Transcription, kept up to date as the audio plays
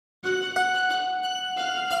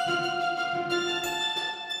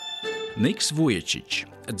Niks Vujicičs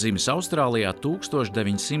dzimis Austrālijā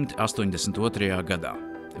 1982. gadā.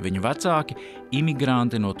 Viņu vecāki –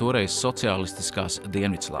 imigranti no toreiz sociālistiskās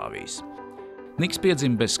Dienvidslāvijas. Niks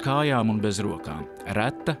piedzima bez kājām un bez rokām –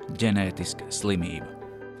 reta ģenētiska slimība.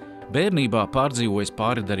 Bērnībā pārdzīvojis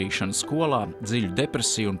pārdarīšanu skolā, dziļu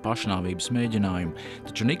depresiju un pašnāvības mēģinājumu,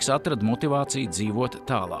 taču Niks atrada motivāciju dzīvot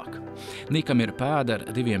tālāk. Nikam ir pēda ar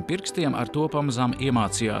 2 pirkstiem, ar to pamazām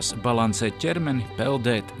iemācījās balansēt ķermeni,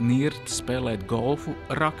 peldēt, nirt, spēlēt golfu,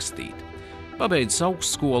 rakstīt. Pabeidzis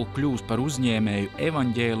augstskolu, kļuvis par uzņēmēju,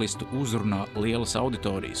 evaņģēlistu, uzrunā lielas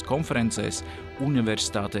auditorijas konferencēs,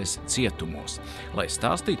 universitātēs, cietumos, lai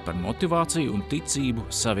stāstītu par motivāciju un ticību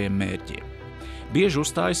saviem mērķiem. Bieži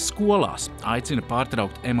uzstājas skolās, aicina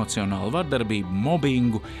pārtraukt emocionālu vardarbību,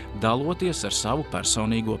 mobbingu, daloties ar savu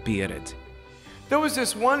personīgo pieredzi. There was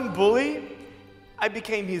this one bully, I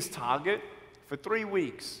became his target for 3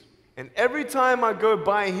 weeks. And every time I go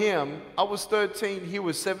by him, I was 13, he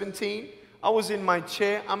was 17. I was in my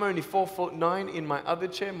chair, I'm only 4'9" in my other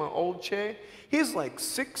chair, my old chair. He's like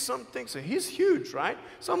 6 something, so he's huge, right?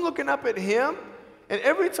 So I'm looking up at him, and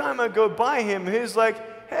every time I go by him, he's like,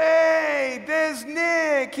 hey, there's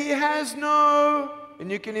Nick, he has no... And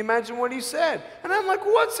you can imagine what he said. And I'm like,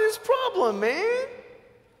 what's his problem, man?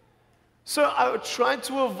 So I tried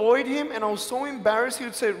to avoid him, and I was so embarrassed. He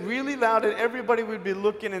would say it really loud, and everybody would be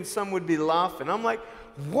looking, and some would be laughing. I'm like,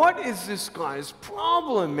 what is this guy's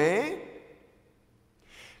problem, man?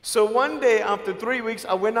 So one day, after 3 weeks,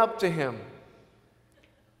 I went up to him,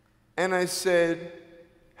 and I said,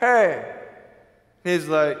 hey. He's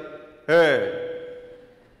like, hey.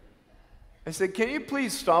 I said, can you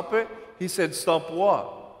please stop it? He said, stop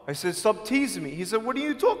what? I said, stop teasing me. He said, what are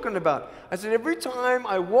you talking about? I said, every time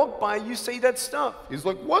I walk by, you say that stuff. He's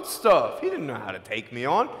like, what stuff? He didn't know how to take me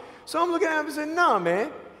on. So I'm looking at him and said, nah,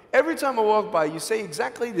 man. Every time I walk by, you say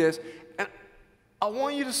exactly this, and I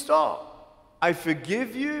want you to stop. I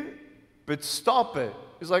forgive you, but stop it.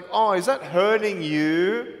 He's like, oh, is that hurting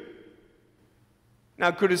you? Now,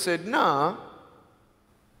 I could have said, nah,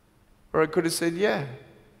 or I could have said, yeah.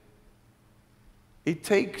 It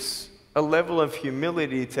takes a level of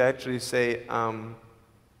humility to actually say,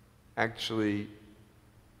 actually,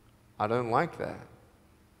 I don't like that.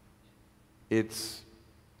 It's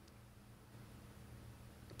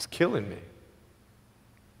killing me.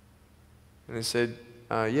 And I said,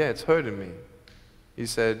 yeah, it's hurting me. He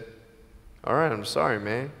said, all right, I'm sorry,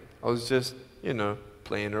 man. I was just,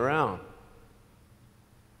 playing around.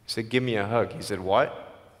 He said, give me a hug. He said, what?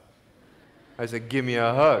 I said, give me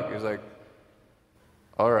a hug. He was like,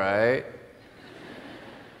 all right.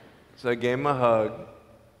 So I gave him a hug.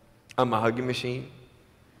 I'm a hugging machine.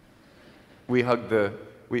 We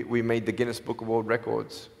made the Guinness Book of World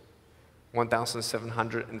Records.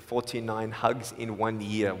 1,749 hugs in 1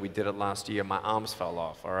 year. We did it last year. My arms fell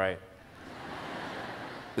off, all right?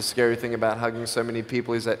 The scary thing about hugging so many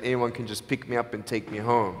people is that anyone can just pick me up and take me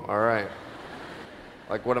home, all right?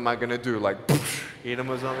 Like, what am I gonna do? Like, eat them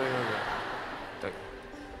or something? Like,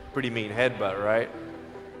 pretty mean headbutt, right?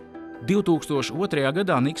 2002.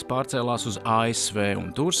 gadā Niks pārcēlās uz ASV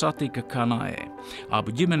un tur satika Kanājē.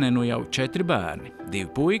 Abu ģimenē nu jau 4 bērni, 2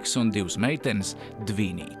 puikas un 2 meitenes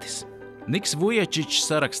dvīnītes. Niks Vujačičs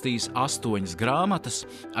sarakstījis 8 grāmatas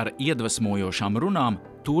ar iedvesmojošām runām,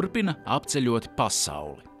 turpina apceļot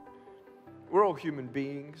pasauli. We're all human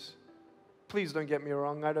beings. Please don't get me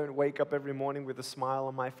wrong. I don't wake up every morning with a smile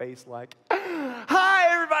on my face like, hi,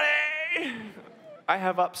 everybody! I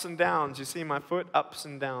have ups and downs. You see my foot? Ups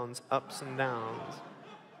and downs, ups and downs.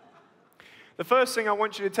 The first thing I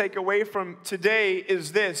want you to take away from today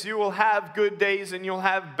is this. You will have good days and you'll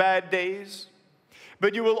have bad days.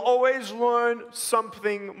 But you will always learn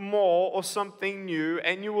something more or something new,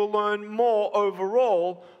 and you will learn more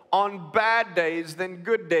overall on bad days than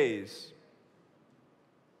good days.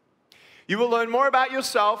 You will learn more about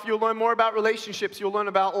yourself, you'll learn more about relationships, you'll learn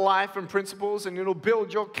about life and principles, and it'll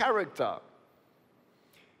build your character.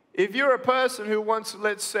 If you're a person who wants,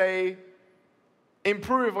 let's say,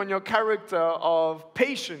 improve on your character of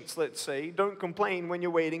patience, let's say, don't complain when you're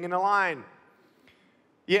waiting in a line.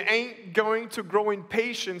 You ain't going to grow in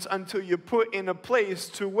patience until you're put in a place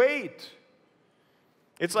to wait.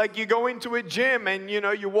 It's like you go into a gym and,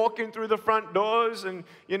 you're walking through the front doors and,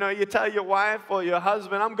 you tell your wife or your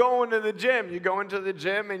husband, I'm going to the gym. You go into the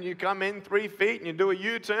gym and you come in 3 feet and you do a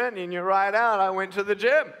U-turn and you ride out, I went to the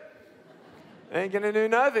gym. Ain't gonna do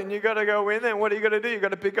nothing. You gotta go in there, and what are you gonna do? You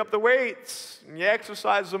gotta pick up the weights, and you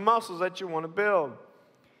exercise the muscles that you want to build.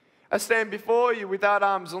 I stand before you without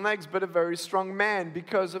arms and legs, but a very strong man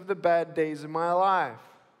because of the bad days in my life.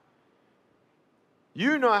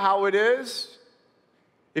 You know how it is.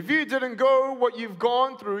 If you didn't go what you've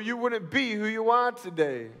gone through, you wouldn't be who you are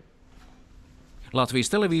today. Latvijas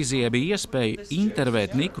televīzijai bija iespēja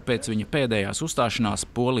intervēt Niku pēc viņa pēdējās uzstāšanās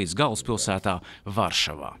Polijas galvaspilsētā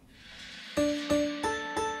Varšavā.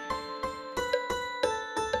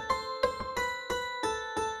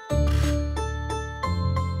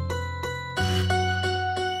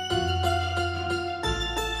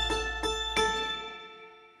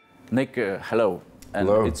 Nick, hello. And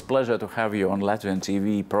hello. It's a pleasure to have you on Latvian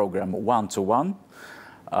TV program One to One.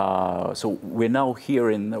 So we're now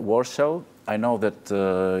here in Warsaw. I know that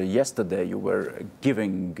yesterday you were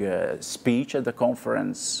giving a speech at the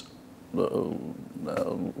conference,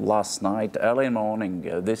 last night, early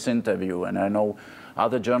morning, this interview, and I know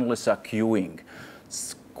other journalists are queuing.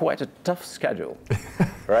 It's quite a tough schedule,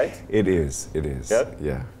 right? It is.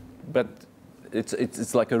 Yeah. But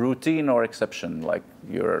it's like a routine or exception, like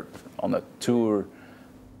you're on a tour.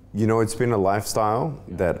 You know, it's been a lifestyle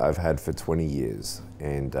that I've had for 20 years,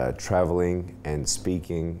 and traveling and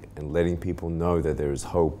speaking and letting people know that there is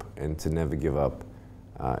hope and to never give up.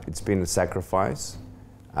 It's been a sacrifice,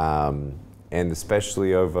 and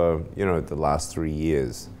especially over, you know, the last 3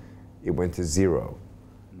 years, it went to zero.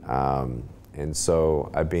 And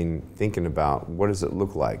so I've been thinking about what does it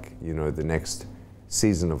look like, you know, the next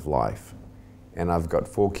season of life. And I've got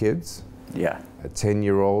 4 kids. Yeah. A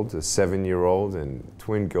 10-year-old, a 7-year-old, and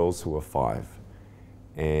twin girls who are 5.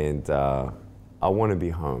 And I want to be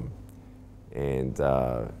home. And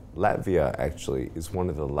Latvia actually is one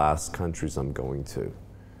of the last countries I'm going to.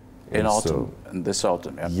 In autumn, this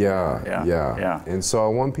autumn, yeah. Yeah. And so I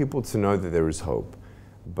want people to know that there is hope.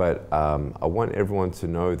 But I want everyone to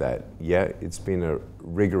know that, yeah, it's been a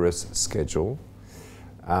rigorous schedule.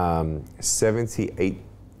 78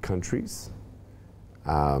 countries.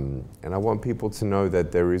 And I want people to know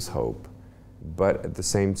that there is hope, but at the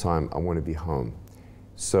same time, I want to be home.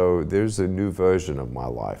 So there's a new version of my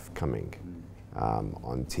life coming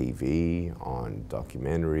on TV, on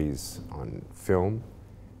documentaries, on film,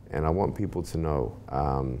 and I want people to know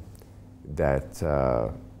that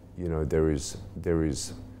you know, there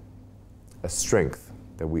is a strength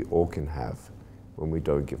that we all can have when we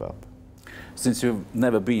don't give up. Since you've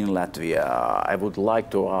never been in Latvia, I would like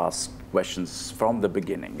to ask questions from the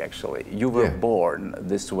beginning, actually. You were born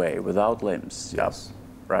this way, without limbs, yes.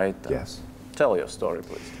 Right? Yes. Tell your story,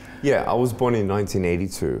 please. Yeah, I was born in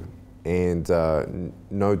 1982, and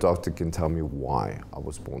no doctor can tell me why I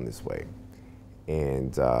was born this way.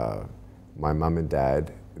 And my mom and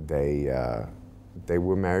dad, they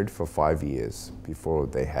were married for 5 years before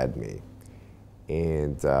they had me.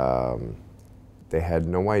 And they had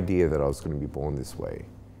no idea that I was going to be born this way.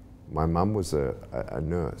 My mom was a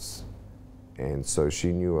nurse, and so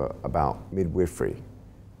she knew about midwifery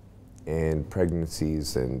and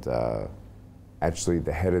pregnancies, and actually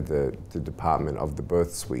the head of the department of the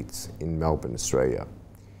birth suites in Melbourne, Australia.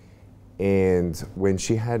 And when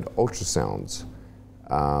she had ultrasounds,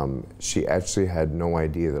 she actually had no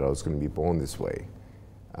idea that I was going to be born this way.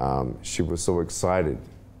 She was so excited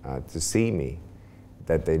to see me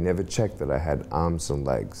that they never checked that I had arms and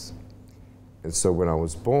legs. And so when I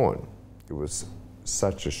was born, it was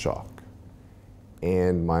such a shock.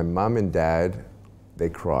 And my mom and dad, they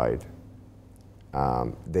cried.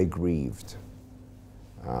 They grieved.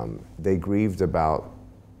 They grieved about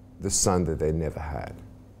the son that they never had.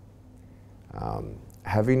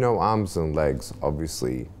 Having no arms and legs,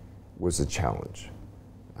 obviously, was a challenge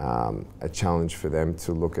for them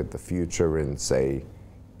to look at the future and say,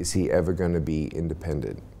 is he ever going to be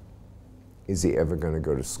independent? Is he ever going to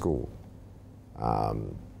go to school?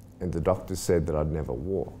 And the doctor said that I'd never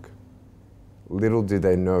walk. Little did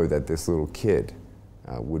they know that this little kid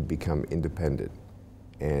would become independent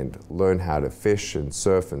and learn how to fish and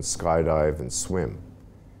surf and skydive and swim.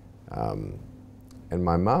 And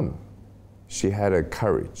my mum, she had a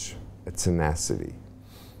courage, a tenacity,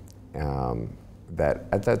 that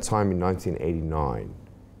at that time in 1989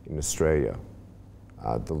 in Australia,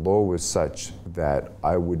 the law was such that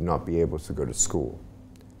I would not be able to go to school.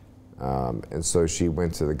 And so she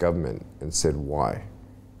went to the government and said, why?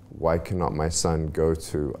 Why cannot my son go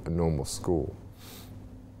to a normal school?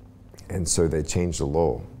 And so they changed the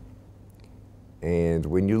law. And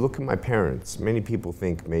when you look at my parents, many people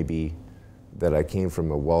think maybe that I came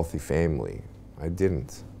from a wealthy family. I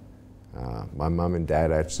didn't. My mom and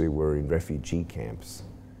dad actually were in refugee camps,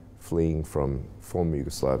 fleeing from former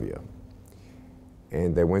Yugoslavia.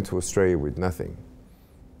 And they went to Australia with nothing.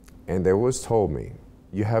 And they always told me,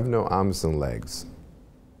 you have no arms and legs,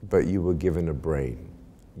 but you were given a brain.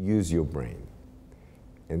 Use your brain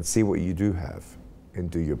and see what you do have and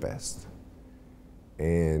do your best.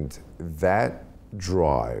 And that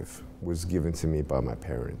drive was given to me by my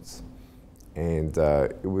parents. And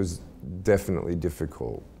it was definitely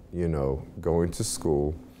difficult, you know, going to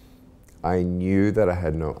school. I knew that I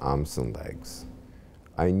had no arms and legs.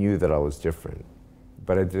 I knew that I was different,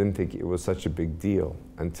 but I didn't think it was such a big deal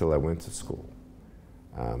until I went to school.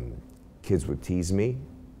 Kids would tease me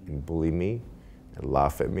and bully me and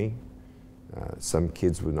laugh at me. Some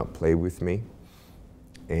kids would not play with me.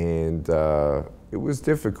 And it was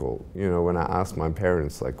difficult, you know, when I asked my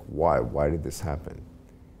parents, like, why did this happen?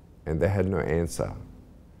 And they had no answer.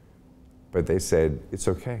 But they said, it's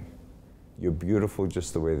okay. You're beautiful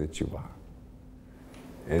just the way that you are.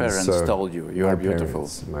 And Parents so, told you are beautiful.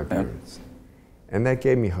 My parents. And that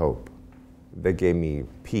gave me hope. That gave me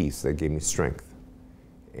peace. That gave me strength.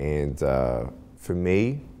 And for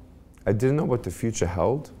me, I didn't know what the future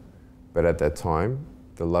held, but at that time,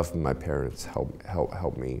 the love of my parents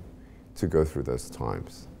helped me to go through those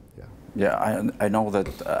times. Yeah. Yeah, I know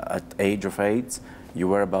that at age of 8, you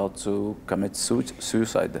were about to commit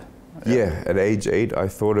suicide. Yeah, at age 8, I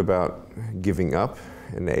thought about giving up,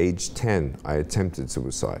 and at age 10, I attempted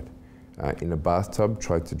suicide. In a bathtub,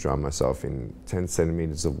 tried to drown myself in 10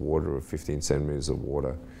 centimeters of water or 15 centimeters of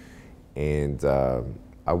water, and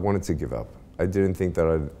I wanted to give up. I didn't think that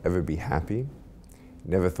I'd ever be happy,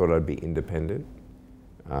 never thought I'd be independent.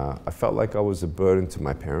 I felt like I was a burden to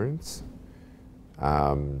my parents.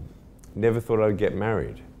 Never thought I'd get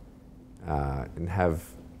married and have,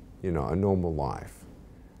 you know, a normal life.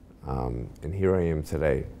 And here I am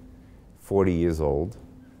today, 40 years old,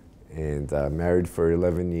 and married for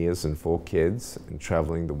 11 years and 4 kids, and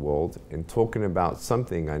traveling the world, and talking about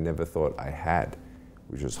something I never thought I had,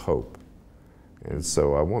 which is hope. And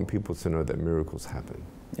so I want people to know that miracles happen.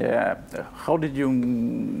 Yeah. How did you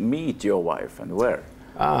meet your wife and where?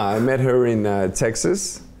 I met her in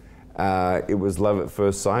Texas. It was love at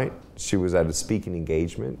first sight. She was at a speaking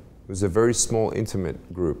engagement. It was a very small,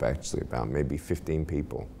 intimate group, actually, about maybe 15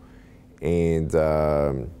 people. And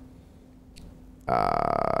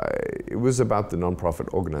it was about the nonprofit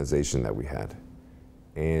organization that we had.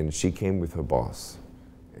 And she came with her boss.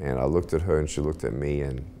 And I looked at her and she looked at me,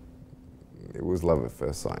 and it was love at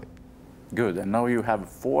first sight. Good, and now you have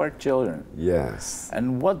 4 children. Yes.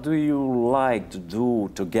 And what do you like to do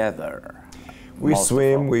together? We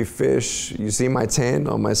swim, we fish. You see my tan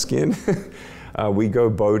on my skin? We go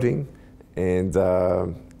boating, and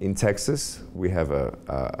in Texas, we have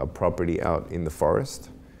a property out in the forest.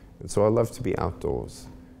 And so I love to be outdoors.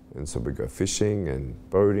 And so we go fishing and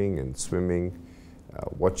boating and swimming,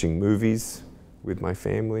 watching movies with my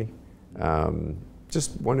family.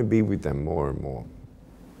 Just want to be with them more and more.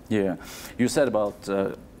 Yeah, you said about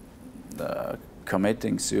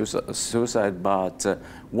committing suicide, but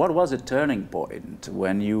what was a turning point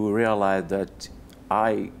when you realized that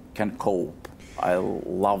I can cope, I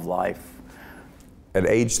love life? At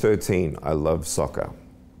age 13, I loved soccer,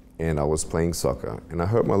 and I was playing soccer, and I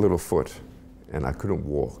hurt my little foot, and I couldn't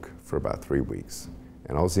walk for about 3 weeks.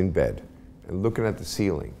 And I was in bed, and looking at the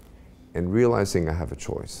ceiling, and realizing I have a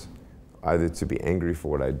choice, either to be angry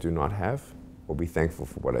for what I do not have, or be thankful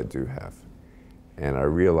for what I do have. And I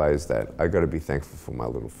realized that I got to be thankful for my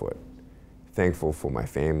little foot, thankful for my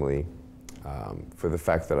family, for the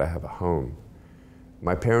fact that I have a home.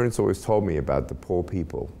 My parents always told me about the poor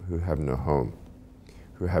people who have no home,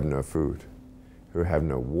 who have no food, who have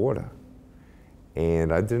no water.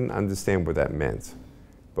 And I didn't understand what that meant.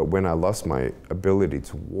 But when I lost my ability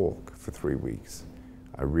to walk for 3 weeks,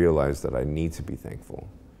 I realized that I need to be thankful.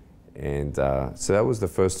 And so that was the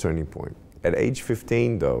first turning point. At age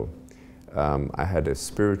 15, though, I had a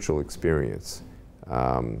spiritual experience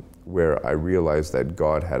where I realized that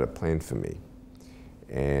God had a plan for me.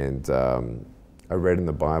 And I read in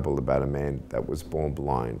the Bible about a man that was born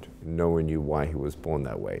blind. No one knew why he was born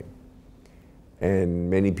that way. And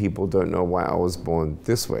many people don't know why I was born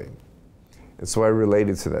this way. And so I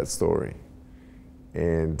related to that story.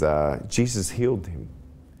 And Jesus healed him.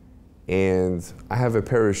 And I have a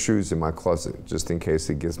pair of shoes in my closet, just in case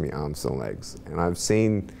he gives me arms and legs. And I've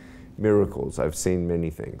seen miracles. I've seen many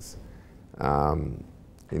things.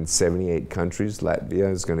 In 78 countries,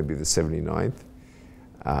 Latvia is going to be the 79th.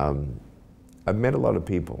 I've met a lot of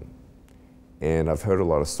people, and I've heard a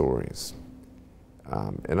lot of stories.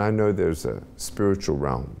 And I know there's a spiritual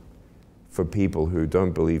realm for people who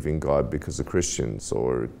don't believe in God because of Christians,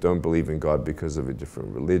 or don't believe in God because of a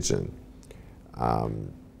different religion.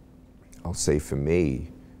 I'll say for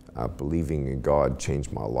me, believing in God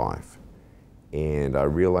changed my life. And I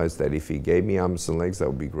realized that if he gave me arms and legs, that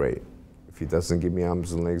would be great. If he doesn't give me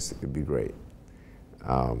arms and legs, it'd be great.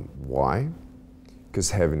 Why?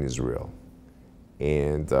 Because heaven is real.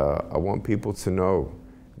 And I want people to know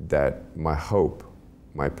that my hope,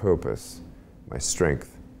 my purpose, my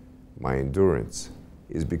strength, my endurance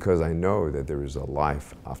is because I know that there is a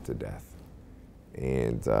life after death.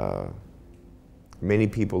 And many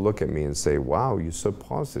people look at me and say, wow, you're so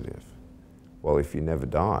positive. Well, if you never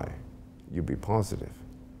die, you'll be positive.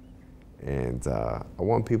 And I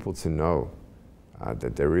want people to know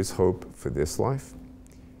that there is hope for this life,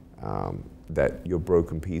 that you're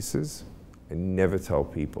broken pieces, and never tell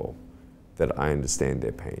people that I understand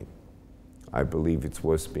their pain. I believe it's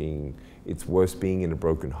worse being in a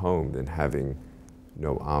broken home than having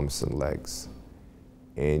no arms and legs.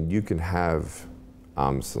 And you can have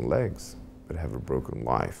arms and legs, but have a broken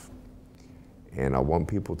life. And I want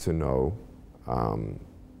people to know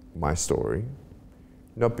my story,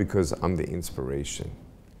 not because I'm the inspiration,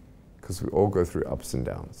 because we all go through ups and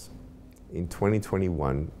downs. In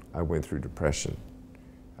 2021, I went through depression.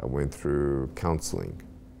 I went through counseling.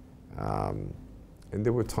 And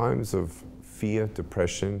there were times of fear,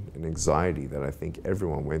 depression, and anxiety that I think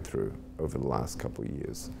everyone went through over the last couple of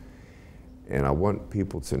years. And I want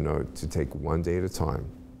people to know to take one day at a time,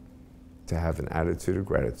 to have an attitude of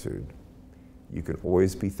gratitude. You can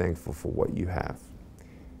always be thankful for what you have.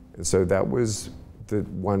 And so that was the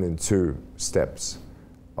 1 and 2 steps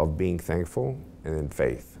of being thankful and then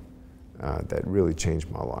faith that really changed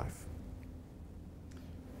my life.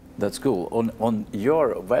 That's cool. On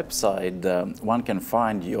your website, one can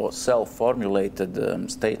find your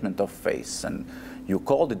self-formulated statement of faith, and you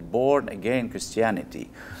called it Born Again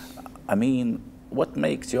Christianity. I mean, what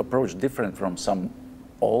makes your approach different from some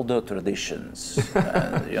older traditions?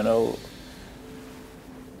 You know,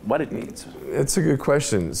 what it means? It's a good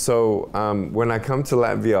question. So when I come to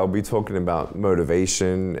Latvia, I'll be talking about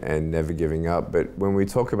motivation and never giving up. But when we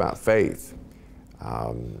talk about faith,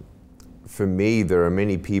 for me, there are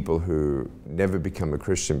many people who never become a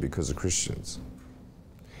Christian because of Christians.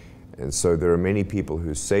 And so there are many people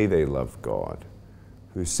who say they love God,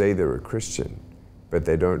 who say they're a Christian, but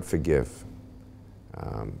they don't forgive.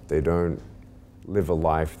 They don't live a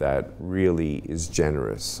life that really is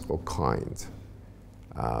generous or kind.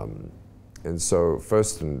 And so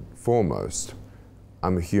first and foremost,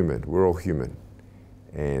 I'm a human. We're all human.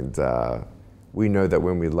 And we know that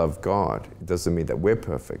when we love God, it doesn't mean that we're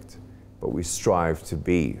perfect, but we strive to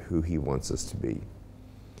be who He wants us to be.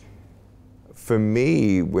 For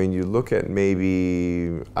me, when you look at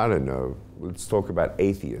maybe, I don't know, let's talk about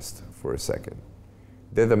atheists for a second.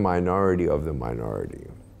 They're the minority of the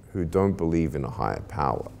minority who don't believe in a higher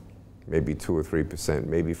power, maybe 2 or 3%,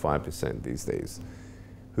 maybe 5% these days,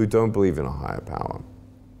 who don't believe in a higher power.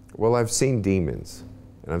 Well, I've seen demons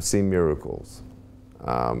and I've seen miracles.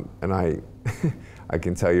 And I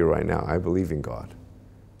can tell you right now, I believe in God.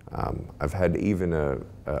 I've had even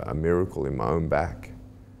a miracle in my own back.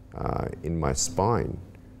 In my spine,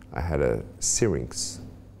 I had a syrinx,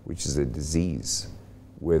 which is a disease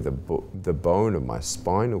where the bone of my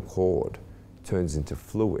spinal cord turns into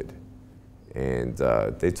fluid. And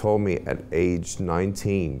they told me at age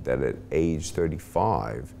 19 that at age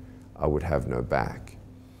 35, I would have no back.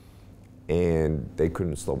 And they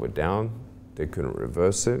couldn't slow it down, they couldn't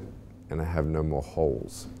reverse it, and I have no more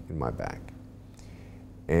holes in my back.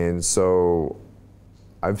 And so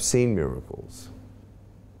I've seen miracles.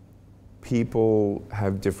 People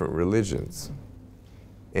have different religions.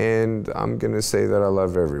 And I'm going to say that I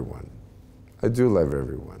love everyone. I do love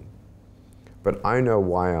everyone. But I know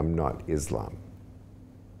why I'm not Islam.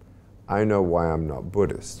 I know why I'm not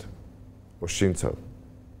Buddhist or Shinto.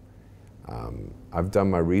 I've done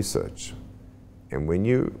my research. And when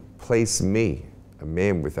you place me, a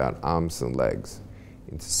man without arms and legs,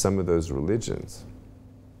 into some of those religions,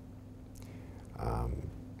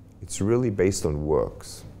 it's really based on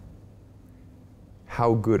works.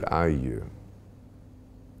 How good are you?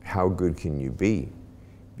 How good can you be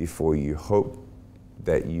before you hope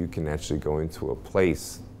that you can actually go into a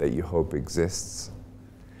place that you hope exists?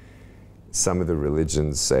 Some of the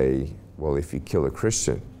religions say, well, if you kill a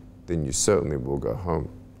Christian, then you certainly will go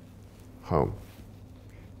home.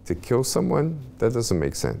 To kill someone, that doesn't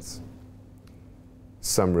make sense.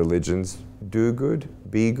 Some religions do good,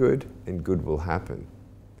 be good, and good will happen.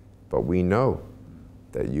 But we know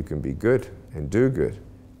that you can be good and do good,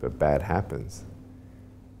 but bad happens.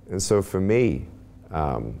 And so for me,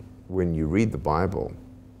 when you read the Bible,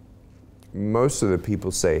 most of the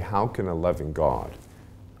people say, how can a loving God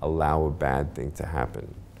allow a bad thing to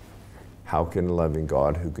happen? How can a loving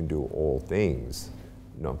God who can do all things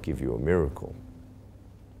not give you a miracle?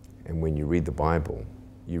 And when you read the Bible,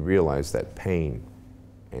 you realize that pain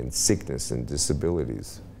and sickness and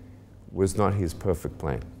disabilities was not His perfect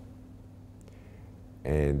plan.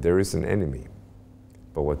 And there is an enemy.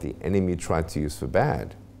 But what the enemy tried to use for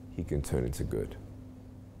bad, he can turn into good.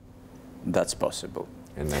 That's possible.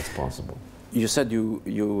 And that's possible. You said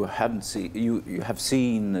you have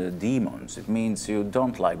seen demons. It means you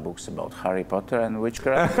don't like books about Harry Potter and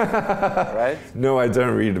witchcraft, right? No, I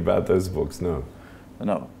don't read about those books, no.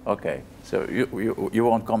 No, okay. So you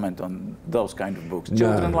won't comment on those kind of books. No.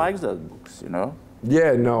 Children like those books, you know?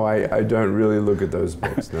 Yeah, no, I don't really look at those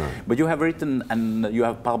books, no. But you have written and you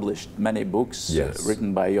have published many books. Yes.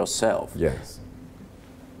 Written by yourself. Yes.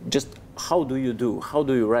 Just how do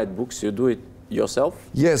you write books? You do it yourself?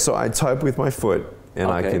 Yeah, so I type with my foot, and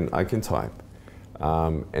Okay. I can type.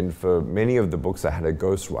 And for many of the books, I had a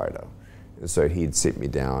ghostwriter. And so he'd sit me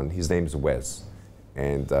down. His name's Wes.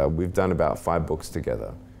 And we've done about 5 books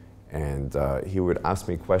together. And he would ask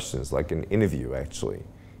me questions, like an interview, actually.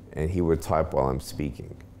 And he would type while I'm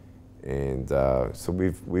speaking. And so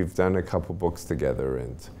we've done a couple books together.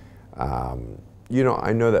 And, you know,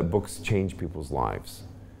 I know that books change people's lives.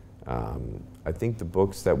 I think the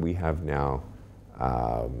books that we have now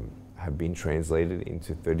have been translated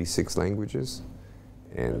into 36 languages.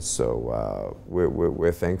 And so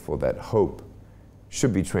we're thankful that hope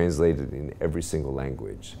should be translated in every single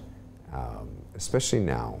language, especially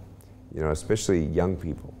now, you know, especially young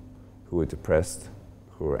people who are depressed,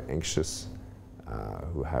 who are anxious,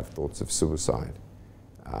 who have thoughts of suicide.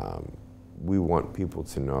 We want people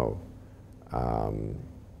to know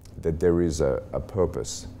that there is a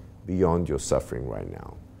purpose beyond your suffering right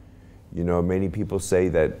now. You know, many people say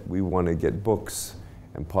that we want to get books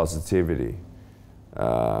and positivity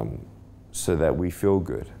so that we feel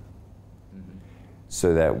good,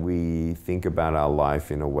 so that we think about our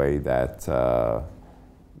life in a way that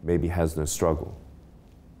maybe has no struggle.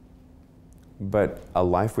 But a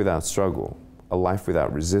life without struggle, a life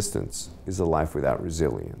without resistance, is a life without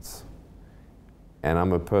resilience. And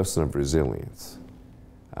I'm a person of resilience.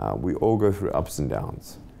 We all go through ups and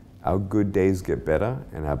downs. Our good days get better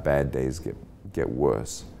and our bad days get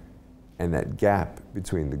worse. And that gap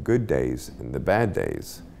between the good days and the bad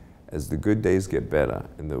days, as the good days get better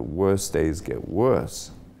and the worst days get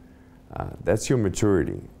worse, that's your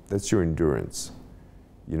maturity, that's your endurance.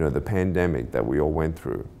 You know, the pandemic that we all went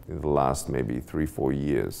through in the last maybe 3-4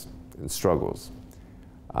 years and struggles.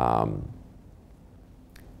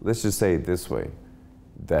 Let's just say it this way,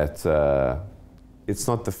 that it's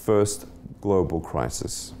not the first global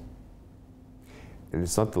crisis, and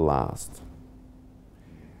it's not the last.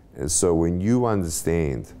 And so when you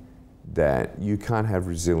understand that you can't have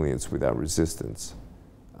resilience without resistance,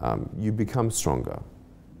 you become stronger.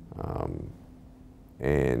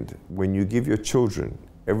 And when you give your children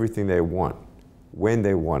everything they want, when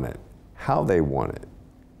they want it, how they want it,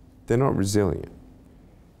 they're not resilient.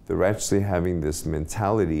 They're actually having this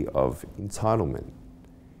mentality of entitlement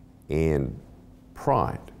and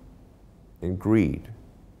pride and greed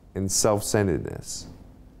and self-centeredness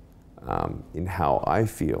in how I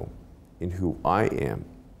feel, in who I am,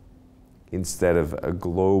 instead of a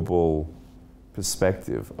global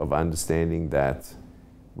perspective of understanding that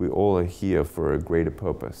we all are here for a greater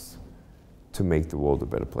purpose, to make the world a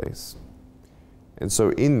better place. And so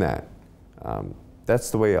in that,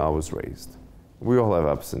 that's the way I was raised. We all have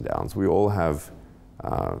ups and downs. We all have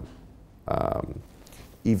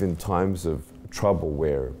even times of trouble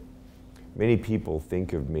where many people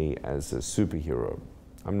think of me as a superhero.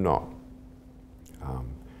 I'm not.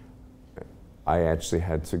 I actually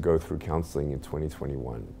had to go through counseling in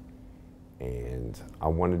 2021, and I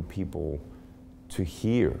wanted people to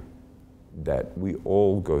hear that we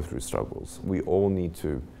all go through struggles. We all need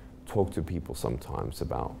to talk to people sometimes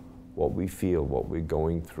about what we feel, what we're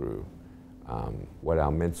going through, what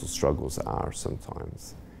our mental struggles are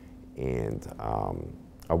sometimes. And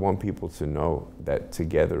I want people to know that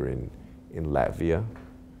together in Latvia,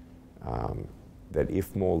 that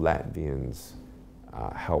if more Latvians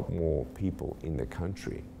help more people in the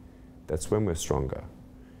country, that's when we're stronger.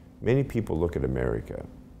 Many people look at America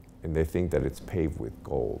and they think that it's paved with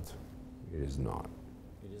gold. It is not.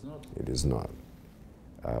 It is not? It is not.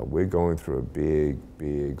 We're going through a big,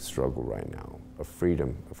 big struggle right now of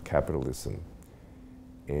freedom, of capitalism,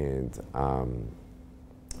 and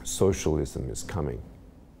socialism is coming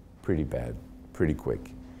pretty bad, pretty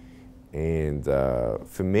quick. And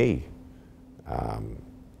for me,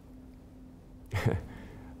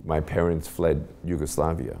 my parents fled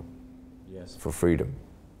Yugoslavia for freedom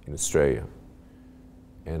in Australia.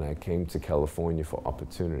 And I came to California for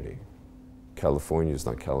opportunity. California is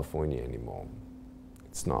not California anymore.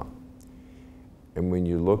 It's not. And when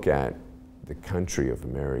you look at the country of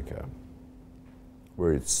America,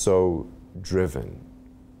 where it's so driven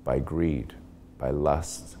by greed, by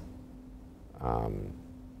lust.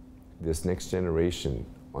 This next generation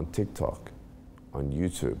on TikTok, on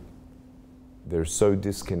YouTube, they're so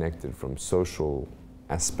disconnected from social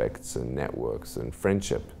aspects and networks and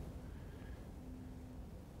friendship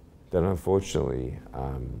that unfortunately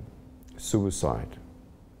suicide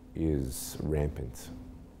is rampant.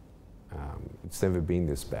 It's never been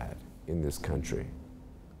this bad in this country,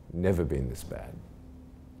 never been this bad.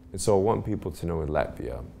 And so I want people to know in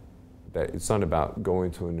Latvia that it's not about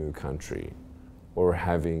going to a new country or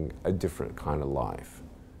having a different kind of life.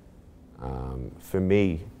 For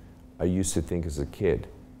me, I used to think as a kid,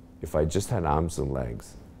 if I just had arms and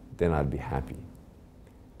legs, then I'd be happy.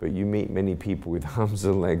 But you meet many people with arms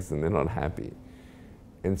and legs and they're not happy.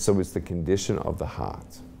 And so it's the condition of the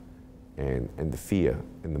heart and the fear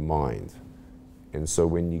in the mind. And so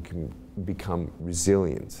when you can become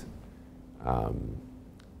resilient,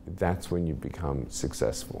 that's when you become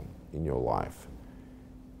successful in your life.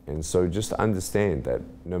 And so just understand that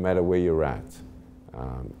no matter where you're at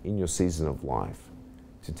in your season of life,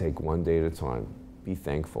 to take one day at a time, be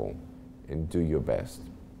thankful, and do your best.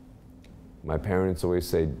 My parents always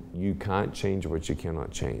said, you can't change what you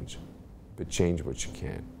cannot change, but change what you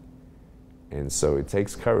can. And so it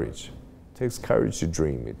takes courage. It takes courage to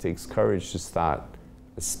dream. It takes courage to start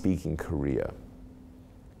a speaking career.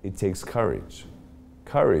 It takes courage.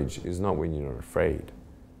 Courage is not when you're not afraid.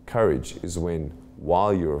 Courage is when,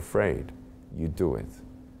 while you're afraid, you do it.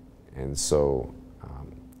 And so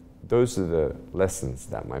those are the lessons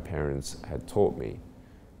that my parents had taught me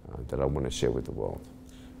that I want to share with the world.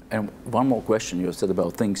 And one more question, you said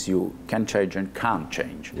about things you can change and can't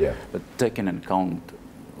change. Yeah. But taking into account,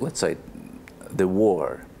 let's say, the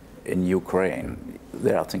war in Ukraine,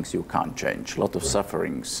 there are things you can't change. A lot of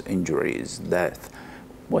sufferings, injuries, death.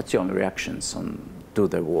 What's your reactions to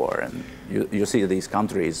the war? And you see these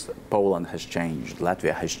countries, Poland has changed,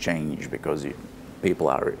 Latvia has changed because people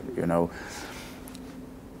are,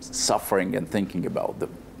 suffering and thinking about the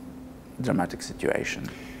dramatic situation.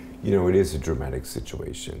 You know, it is a dramatic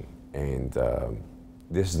situation, and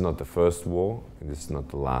this is not the first war, and this is not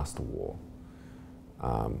the last war.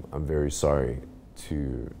 I'm very sorry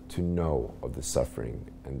to know of the suffering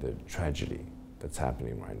and the tragedy that's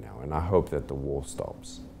happening right now, and I hope that the war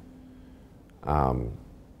stops.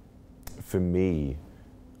 For me,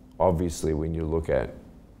 obviously, when you look at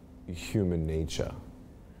human nature,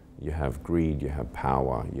 you have greed, you have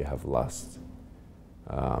power, you have lust.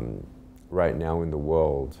 Right now in the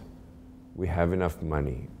world, we have enough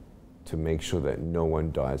money to make sure that no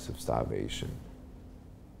one dies of starvation.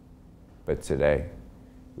 But today,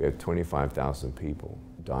 we have 25,000 people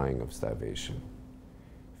dying of starvation,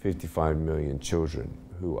 55 million children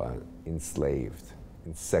who are enslaved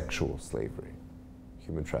in sexual slavery,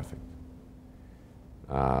 human trafficking.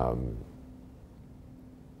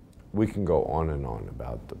 We can go on and on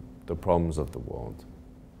about the problems of the world.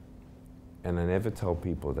 And I never tell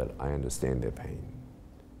people that I understand their pain.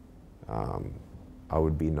 I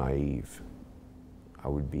would be naive. I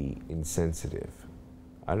would be insensitive.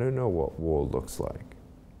 I don't know what war looks like.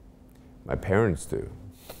 My parents do,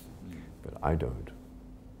 but I don't.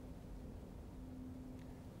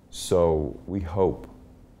 So we hope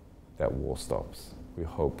that war stops. We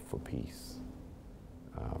hope for peace.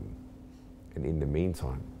 And in the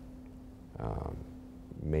meantime,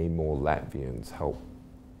 may more Latvians help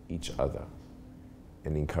each other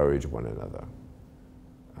and encourage one another.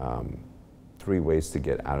 3 ways to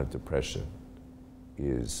get out of depression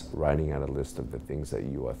is writing out a list of the things that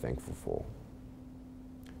you are thankful for,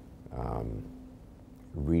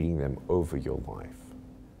 reading them over your life,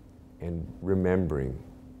 and remembering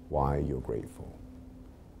why you're grateful.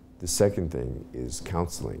 The second thing is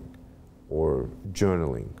counseling or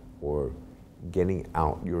journaling or getting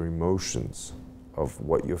out your emotions of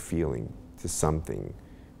what you're feeling to something,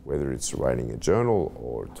 whether it's writing a journal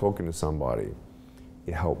or talking to somebody.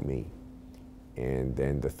 It helped me. And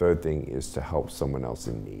then the third thing is to help someone else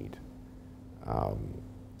in need.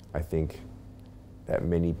 I think that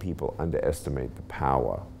many people underestimate the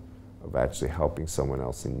power of actually helping someone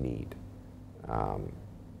else in need.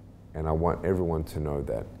 And I want everyone to know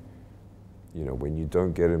that, when you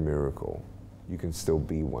don't get a miracle, you can still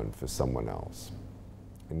be one for someone else.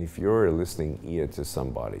 And if you're a listening ear to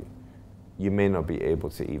somebody, you may not be able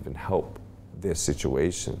to even help their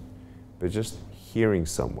situation, but just hearing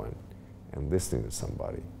someone and listening to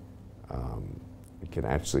somebody, it can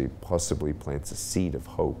actually possibly plant a seed of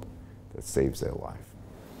hope that saves their life.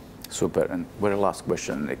 Super. And very last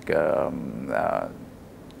question, Nick.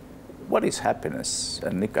 What is happiness?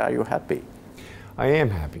 And Nick, are you happy? I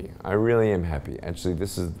am happy. I really am happy. Actually,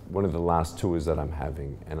 this is one of the last tours that I'm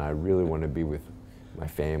having, and I really want to be with my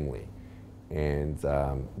family. And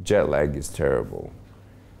jet lag is terrible.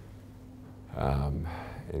 And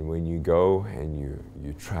when you go and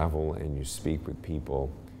you travel and you speak with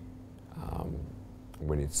people,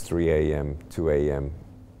 when it's 3 a.m., 2 a.m.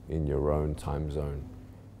 in your own time zone,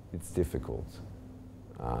 it's difficult.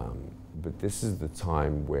 But this is the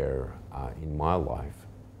time where, in my life,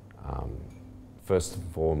 first and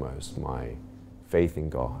foremost, my faith in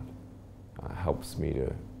God helps me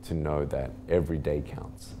to know that every day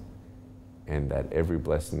counts, and that every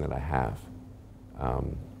blessing that I have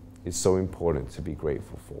is so important to be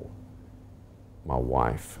grateful for. My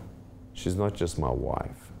wife, she's not just my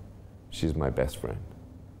wife, she's my best friend.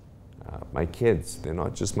 My kids, they're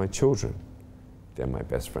not just my children, they're my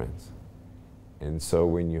best friends. And so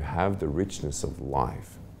when you have the richness of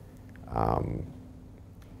life,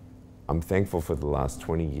 I'm thankful for the last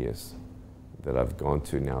 20 years that I've gone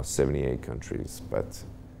to now 78 countries, but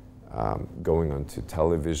going on to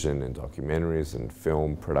television and documentaries and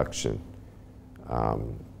film production,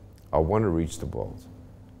 I want to reach the world.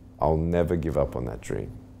 I'll never give up on that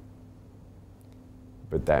dream.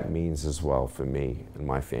 But that means as well for me and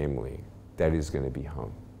my family, that is going to be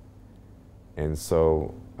home. And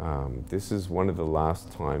so this is one of the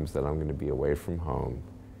last times that I'm going to be away from home,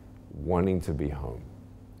 wanting to be home.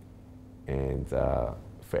 And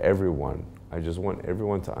for everyone, I just want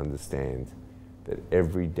everyone to understand that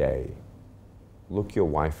every day, look your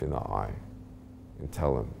wife in the eye and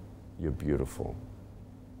tell them, you're beautiful.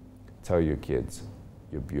 Tell your kids,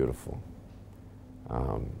 you're beautiful.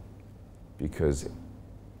 Because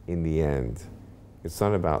in the end, it's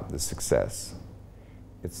not about the success.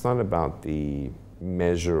 It's not about the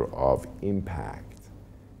measure of impact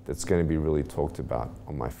that's going to be really talked about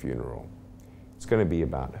on my funeral. It's going to be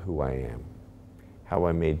about who I am, how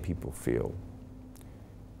I made people feel.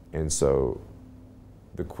 And so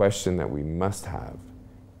the question that we must have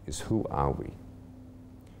is, who are we?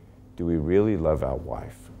 Do we really love our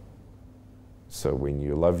wife? So when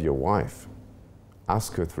you love your wife,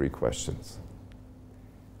 ask her 3 questions.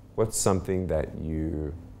 What's something that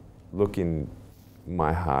you look in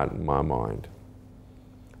my heart and my mind?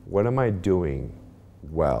 What am I doing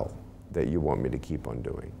well that you want me to keep on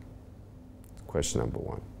doing? Question number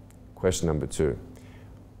 1. Question number 2,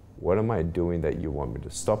 what am I doing that you want me to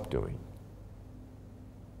stop doing?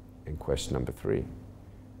 And question number 3,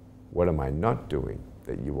 what am I not doing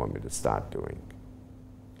that you want me to start doing?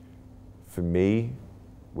 For me,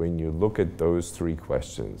 when you look at those 3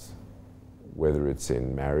 questions, whether it's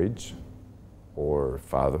in marriage or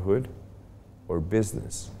fatherhood or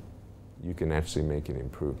business, you can actually make an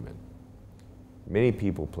improvement. Many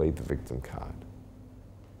people play the victim card,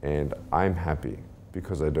 and I'm happy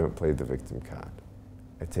because I don't play the victim card.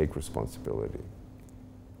 I take responsibility,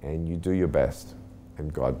 and you do your best,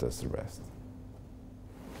 and God does the rest.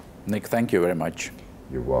 Nick, thank you very much.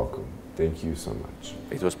 You're welcome. Thank you so much.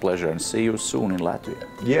 It was a pleasure, and see you soon in Latvia.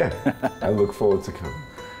 Yeah, I look forward to coming.